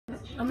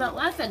I'm not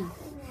laughing.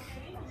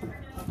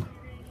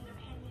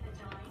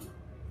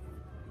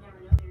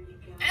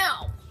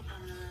 Ow!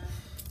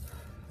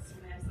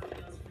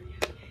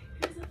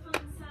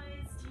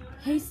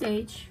 Hey,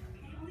 Sage.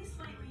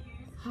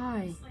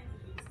 Hi.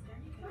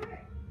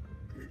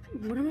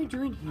 What am I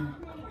doing here?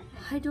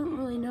 I don't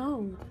really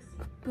know,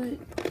 but...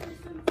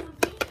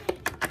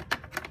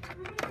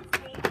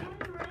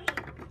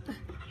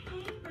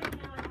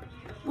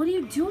 What are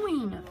you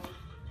doing?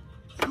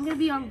 I'm gonna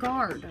be on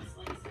guard.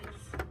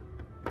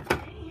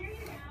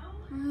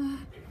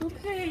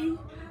 Okay.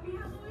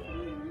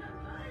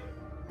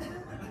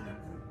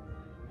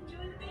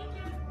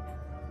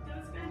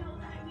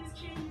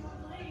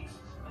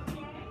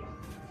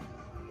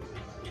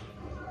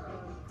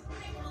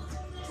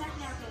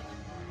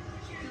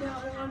 No, I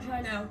want to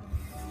try now.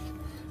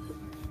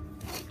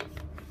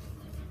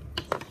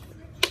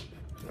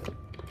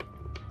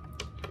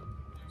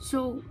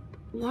 So,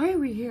 why are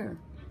we here?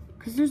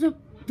 Because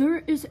there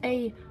is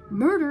a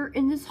murder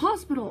in this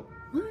hospital.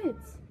 What?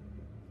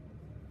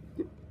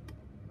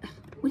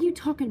 What are you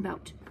talking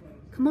about?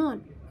 Come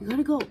on, you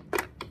gotta go.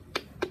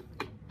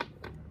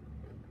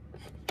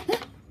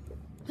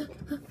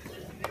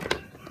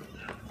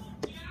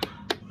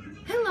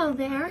 Hello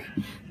there.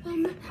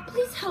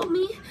 Please help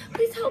me.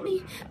 Please help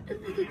me.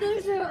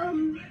 There's a,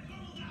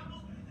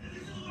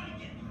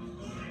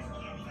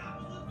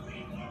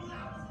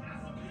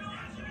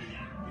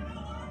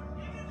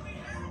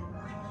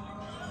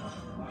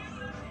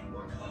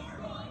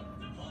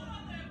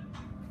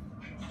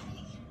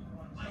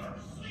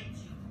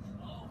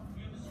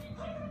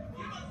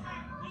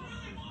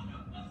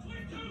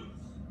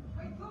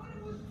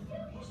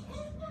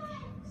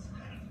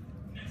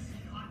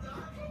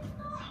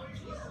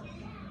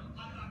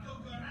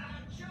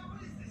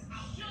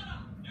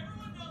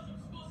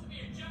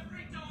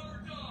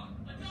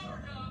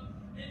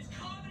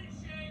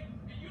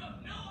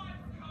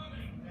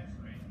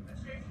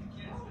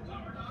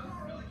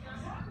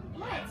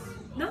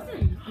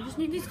 nothing. I just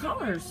need these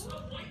colors.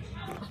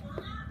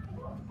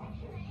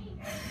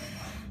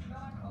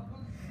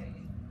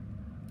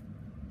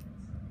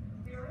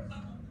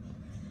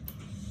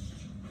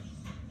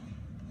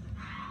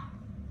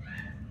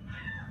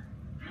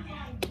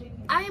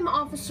 I am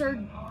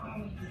Officer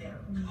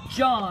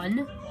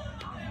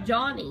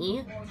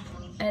Johnny,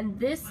 and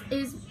this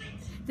is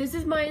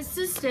my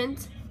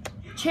assistant,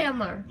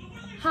 Chandler.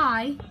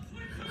 Hi.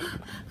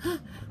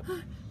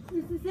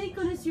 Thank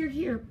goodness you're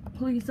here,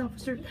 police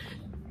officer.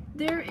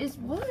 There is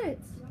what? Do you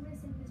want me to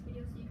send this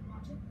video so you can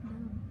watch it?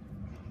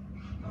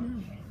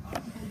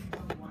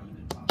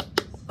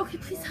 No. Okay,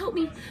 please help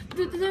me.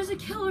 There's a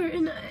killer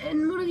in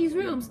one of these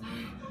rooms.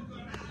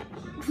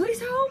 Please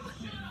help.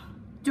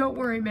 Don't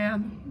worry,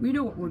 ma'am. We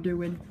know what we're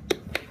doing.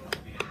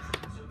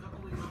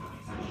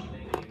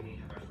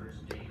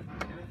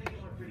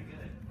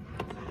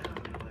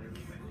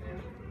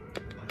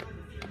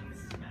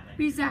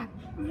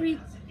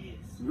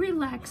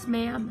 Relax,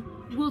 ma'am.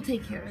 We'll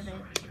take care of it.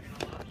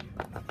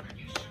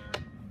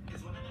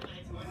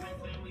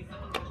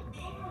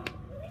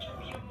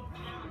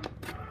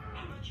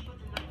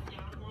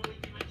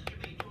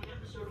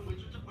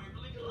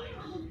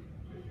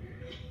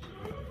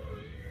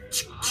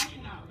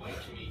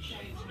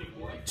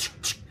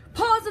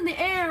 Paws in the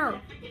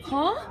air!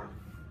 Huh?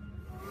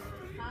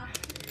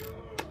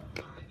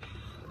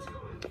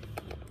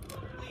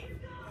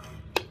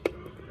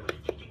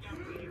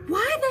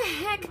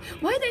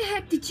 Why the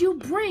heck did you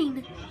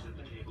bring...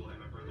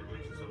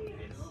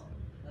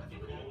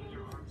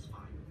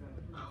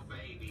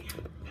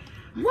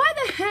 Why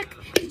the heck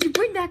did you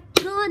bring that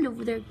gun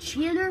over there,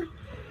 Chandler?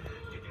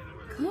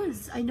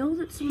 Because I know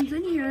that someone's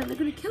in here and they're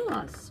gonna kill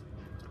us.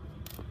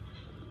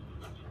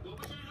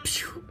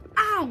 Pew!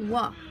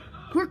 Ow!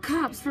 We're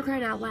cops, for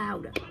crying out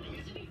loud.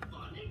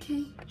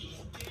 Okay.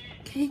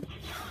 Okay.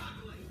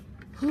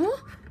 Huh?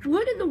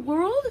 What in the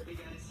world?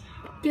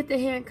 Get the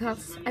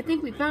handcuffs. I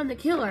think we found the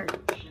killer.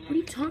 What are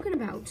you talking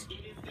about?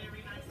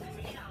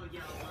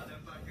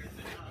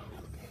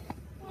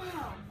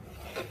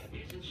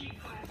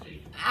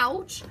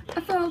 Ouch!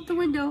 I fell out the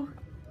window.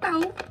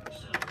 Ow!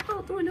 I fell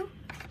out the window.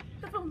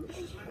 I fell out the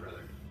window.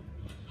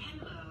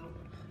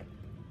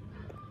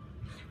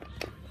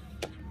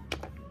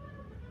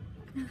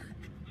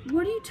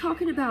 What are you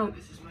talking about?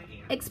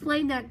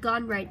 Explain that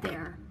gun right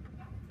there.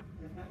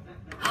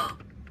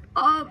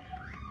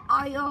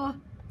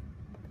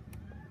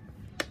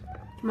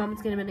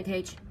 Mom's get him in the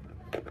cage.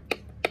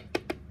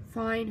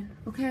 Fine.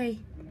 Okay.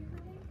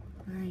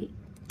 Alright.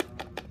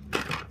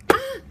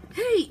 Ah!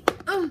 Hey!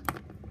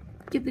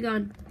 Get the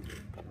gun.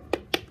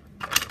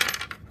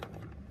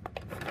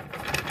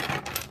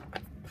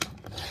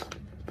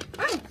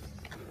 Oh!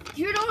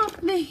 Get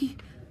off me!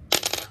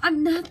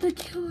 I'm not the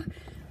killer.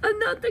 I'm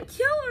not the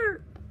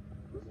killer!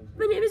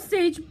 My name is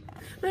Sage.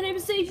 My name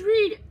is Sage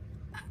Reed.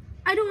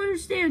 I don't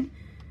understand.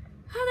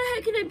 How the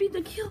heck can I be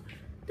the killer?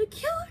 The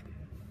killer?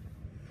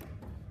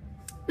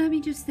 Let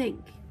me just think.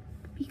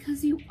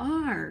 Because you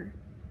are.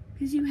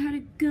 Because you had a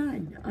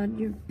gun on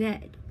your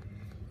bed.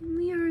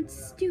 We aren't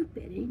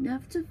stupid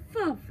enough to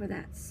fall for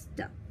that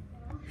stuff.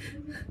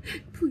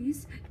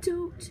 Please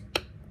don't.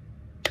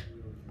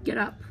 Get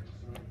up,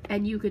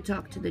 and you could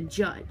talk to the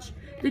judge.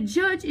 The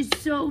judge is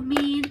so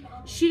mean,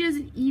 she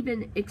doesn't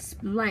even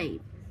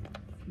explain.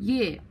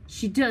 Yeah,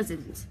 she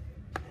doesn't.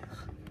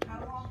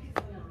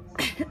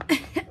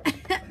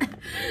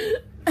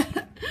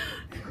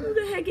 Who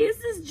the heck is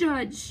this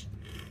judge?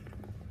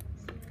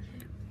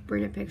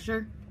 Bring a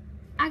picture.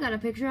 I got a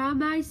picture on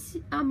my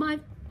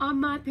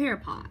pear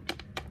pod.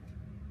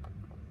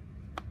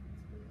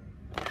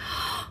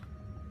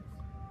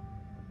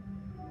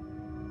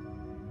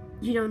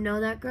 You don't know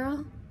that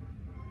girl?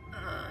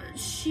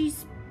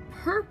 She's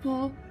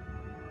purple,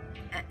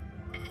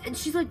 and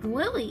she's like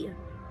Lily.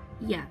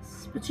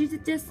 Yes, but she's a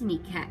Destiny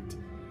cat,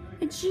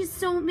 and she's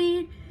so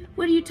mean.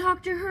 When you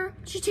talk to her,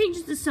 she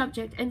changes the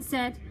subject and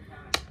said,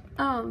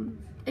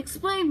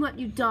 explain what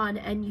you've done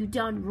and you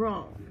done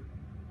wrong.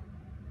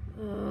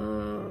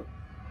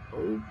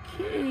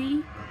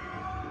 Okay.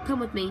 Come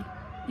with me.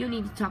 You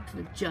need to talk to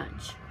the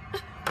judge.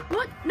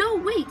 What? No,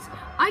 wait.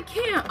 I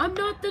can't. I'm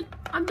not the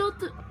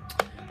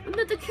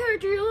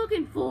character you're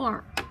looking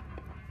for.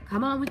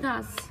 Come on with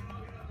us.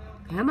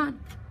 Come on.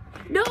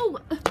 No.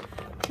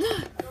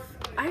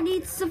 I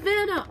need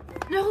Savannah.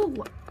 No.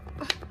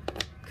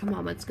 Come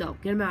on, let's go.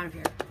 Get him out of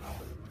here.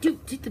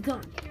 Dude, take the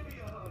gun.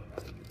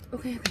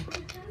 Okay.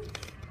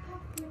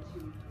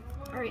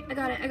 Alright, I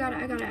got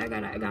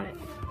it.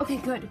 Okay,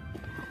 good.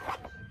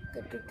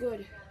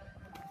 Good.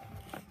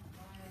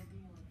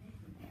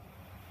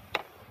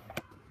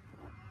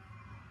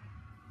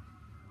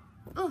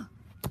 Ugh.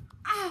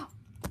 Ow.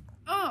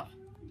 Ugh.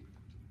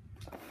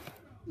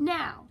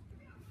 Now,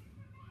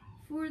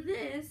 for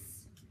this,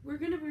 we're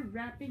gonna be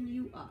wrapping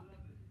you up.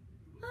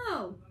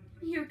 Oh,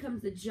 here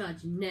comes the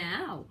judge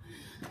now.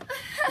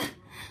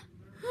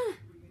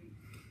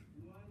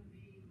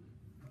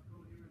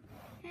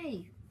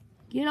 Hey,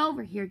 get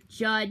over here,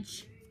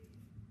 judge.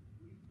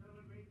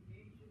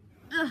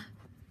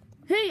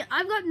 Hey,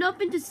 I've got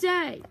nothing to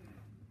say.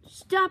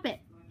 Stop it.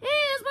 Hey,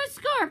 that's my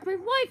scarf. My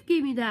wife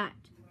gave me that.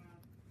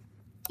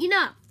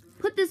 Enough.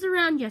 Put this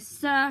around you,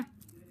 sir.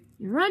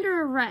 You're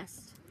under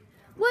arrest.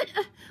 What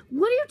are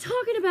you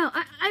talking about?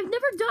 I've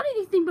never done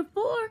anything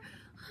before.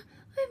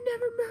 I've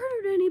never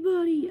murdered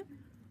anybody.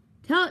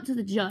 Tell it to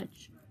the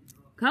judge.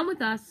 Come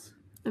with us.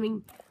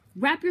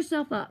 Wrap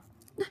yourself up.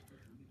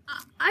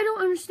 I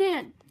don't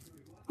understand.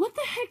 What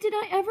the heck did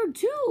I ever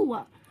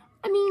do?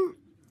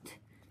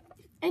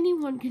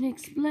 Anyone can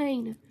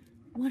explain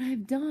what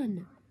I've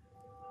done.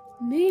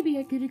 Maybe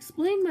I could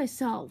explain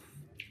myself.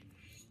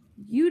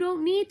 You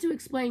don't need to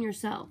explain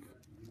yourself.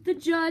 The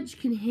judge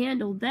can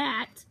handle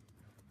that.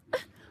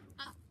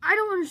 I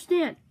don't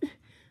understand.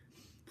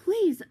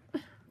 Please,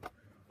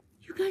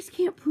 you guys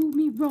can't prove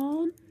me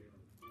wrong.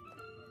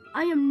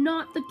 I am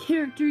not the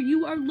character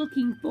you are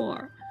looking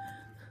for.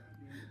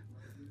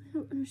 I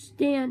don't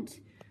understand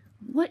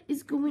what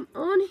is going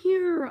on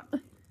here.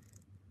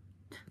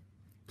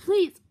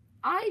 Please,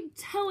 I'm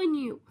telling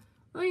you,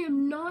 I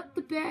am not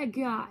the bad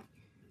guy.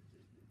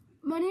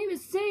 My name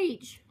is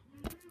Sage.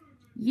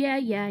 Yeah.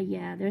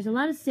 There's a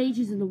lot of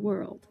Sages in the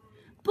world.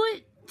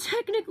 But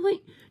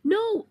technically,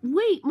 no,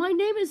 wait, my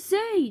name is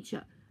Sage.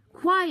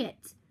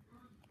 Quiet.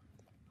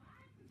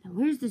 Now,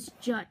 where's this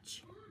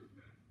judge?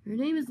 Her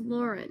name is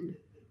Lauren.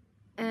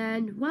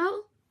 And,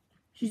 well,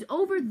 she's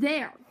over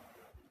there.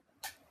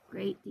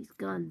 Great, these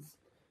guns.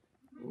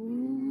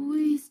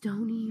 Please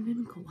don't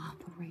even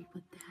cooperate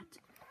with that.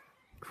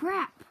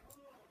 Crap.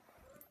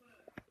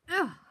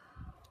 Ugh.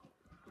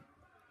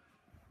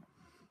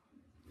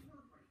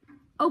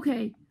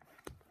 Okay.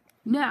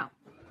 Now,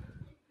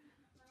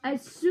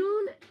 as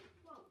soon...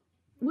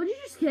 What did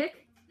you just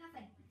kick?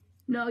 Nothing.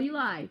 No, you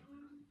lie.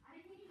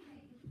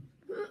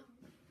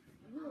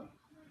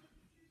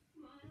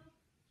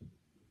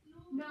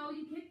 No,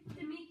 you kicked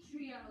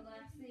Demetria,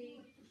 Lexi.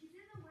 She's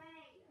in the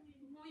way.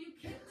 No, you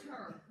kicked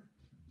her.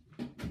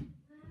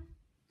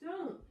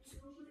 Don't. She's in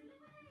the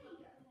way.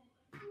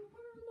 Put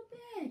her on the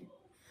bed.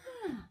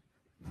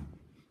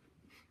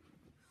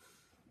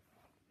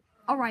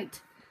 All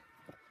right.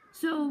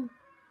 So,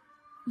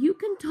 you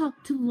can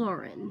talk to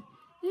Lauren.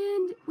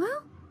 And,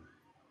 well,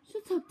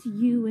 she'll talk to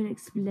you and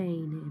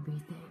explain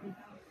everything.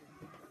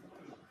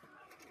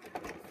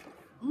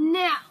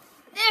 Now,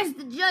 there's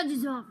the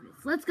judge's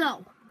office. Let's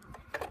go.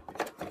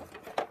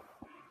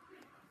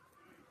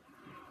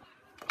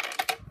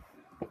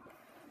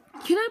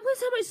 Can I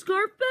please have my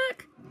scarf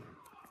back?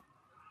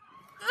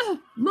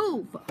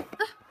 Move.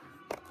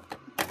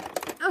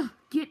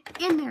 Get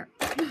in there.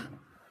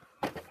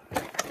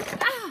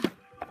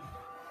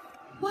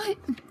 What?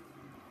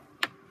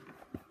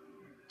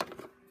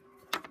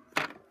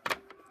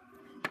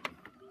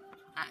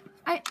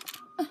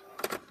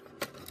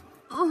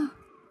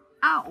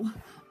 Ow.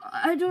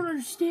 I don't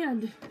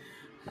understand.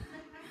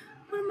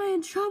 What am I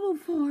in trouble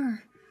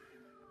for?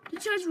 The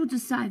judge will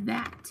decide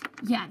that.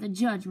 Yeah, the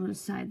judge will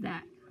decide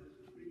that.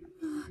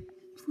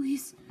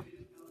 Please,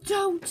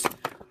 don't.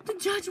 The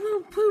judge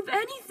won't prove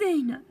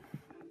anything.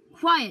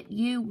 Quiet,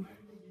 you.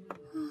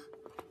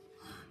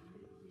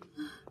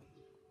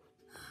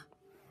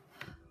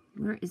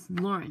 Where is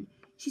Lauren?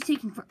 She's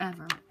taking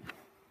forever.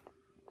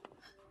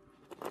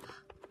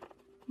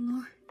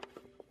 Lauren?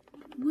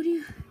 What do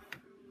you...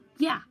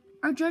 Yeah,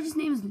 our judge's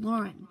name is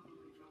Lauren.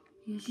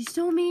 Yeah, she's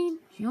so mean.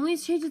 She only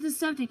changes the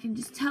subject and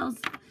just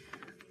tells...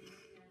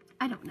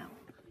 I don't know.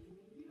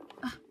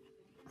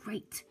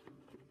 Great.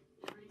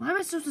 Why am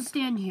I supposed to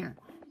stand here?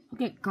 I'll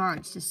get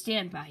guards to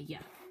stand by you.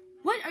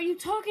 What are you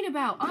talking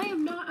about? I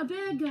am not a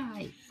bad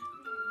guy.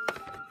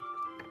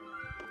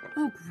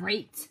 Oh,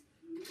 great.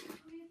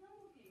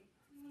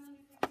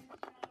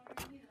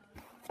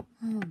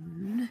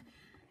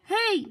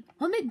 Hey,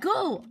 let me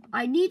go.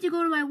 I need to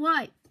go to my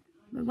wife.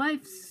 My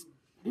wife's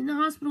in the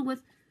hospital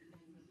with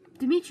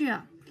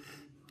Demetria.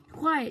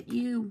 Quiet,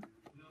 you.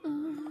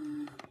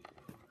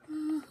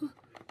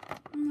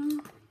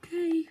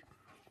 Okay.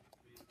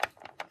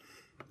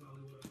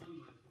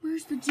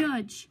 Where's the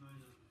judge?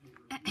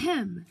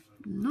 Ahem.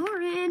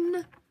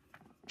 Lauren.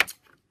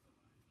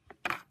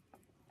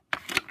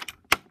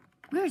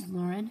 Where's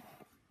Lauren?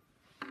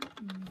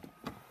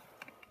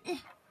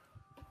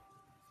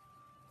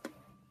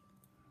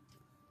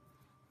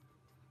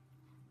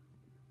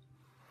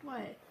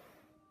 What?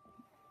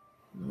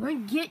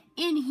 Lauren, get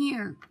in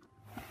here.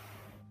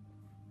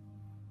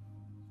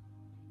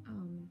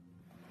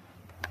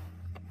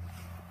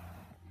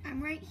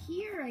 I'm right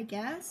here, I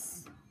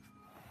guess.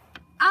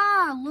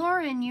 Ah,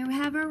 Lauren, you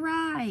have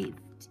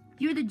arrived.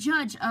 You're the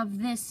judge of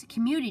this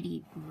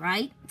community,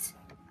 right?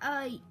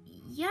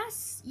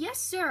 Yes,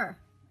 sir.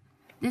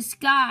 This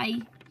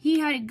guy, he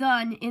had a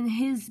gun in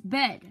his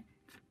bed.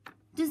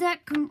 Does that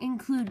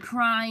include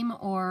crime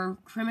or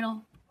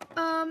criminal?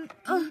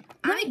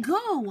 Let me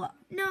go.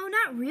 No,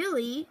 not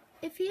really.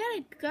 If he had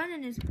a gun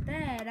in his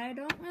bed, I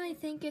don't really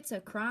think it's a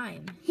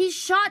crime. He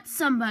shot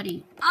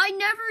somebody. I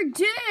never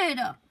did.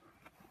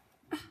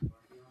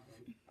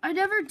 I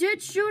never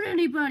did shoot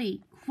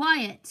anybody.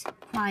 Quiet.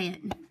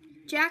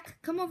 Jack,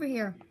 come over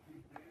here.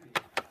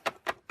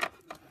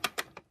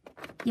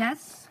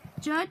 Yes,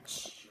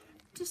 Judge?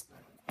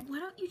 Why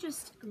don't you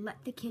just let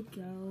the kid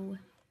go,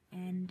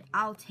 and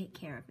I'll take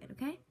care of it,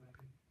 okay?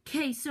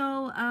 Okay,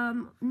 so,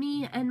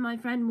 me and my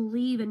friend will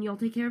leave and you'll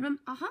take care of him?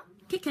 Uh-huh.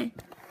 Okay.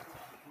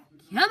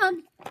 Come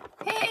on.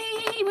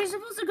 Hey, we're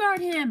supposed to guard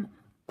him.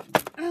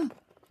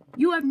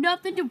 You have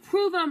nothing to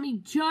prove on me,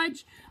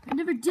 Judge. I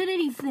never did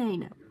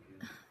anything.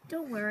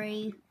 Don't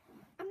worry.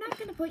 I'm not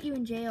gonna put you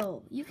in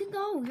jail. You can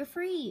go. You're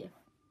free.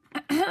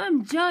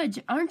 Judge,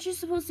 aren't you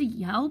supposed to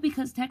yell?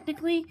 Because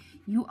technically,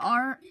 you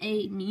are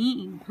a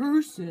mean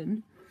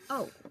person.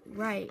 Oh,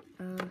 right.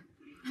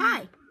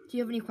 Hi. Do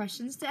you have any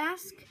questions to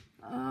ask?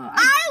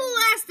 I will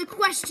ask the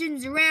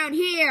questions around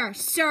here,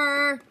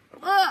 sir.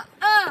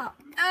 Ow.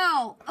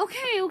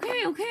 Okay.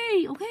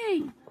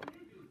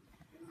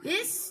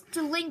 This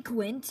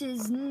delinquent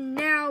is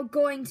now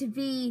going to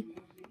be,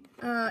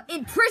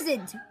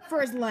 imprisoned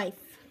for his life.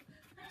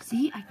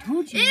 See, I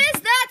told you.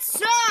 Is that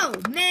so,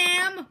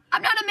 ma'am?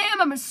 I'm not a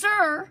ma'am, I'm a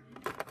sir.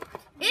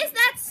 Is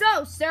that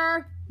so,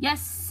 sir?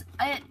 Yes,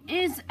 it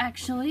is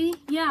actually.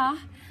 Yeah.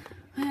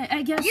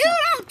 I guess. You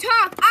don't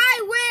talk,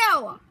 I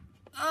will!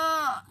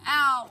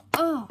 Ow.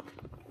 Oh.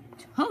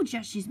 Told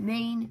ya she's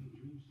mean.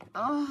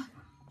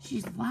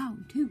 She's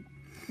loud too.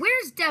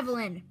 Where's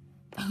Devlin?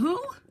 Who?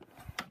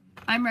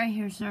 I'm right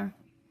here, sir.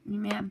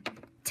 Ma'am.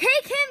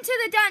 Take him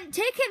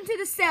to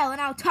the cell,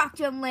 and I'll talk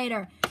to him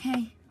later.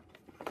 Okay.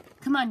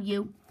 Come on,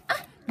 you.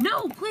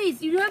 No,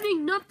 please, you don't need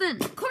nothing.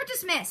 Court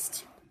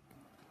dismissed.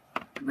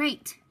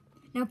 Great.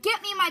 Now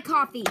get me my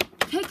coffee.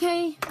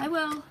 Okay, I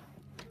will.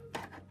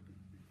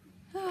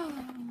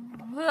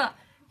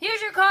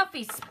 Here's your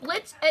coffee,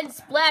 split and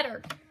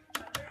splattered.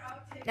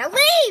 Now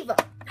leave!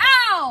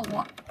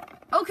 Ow!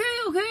 Okay,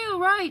 all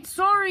right,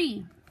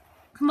 sorry.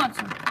 Come on,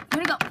 sir.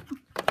 Here we go.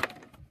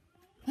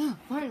 Oh,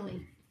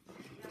 finally.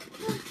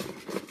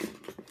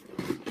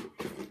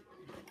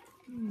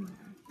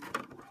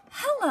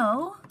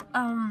 Hello,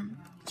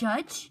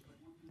 Judge.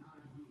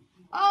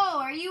 Oh,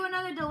 are you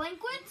another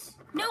delinquent?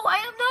 No, I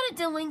am not a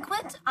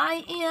delinquent.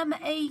 I am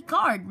a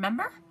guard,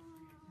 remember?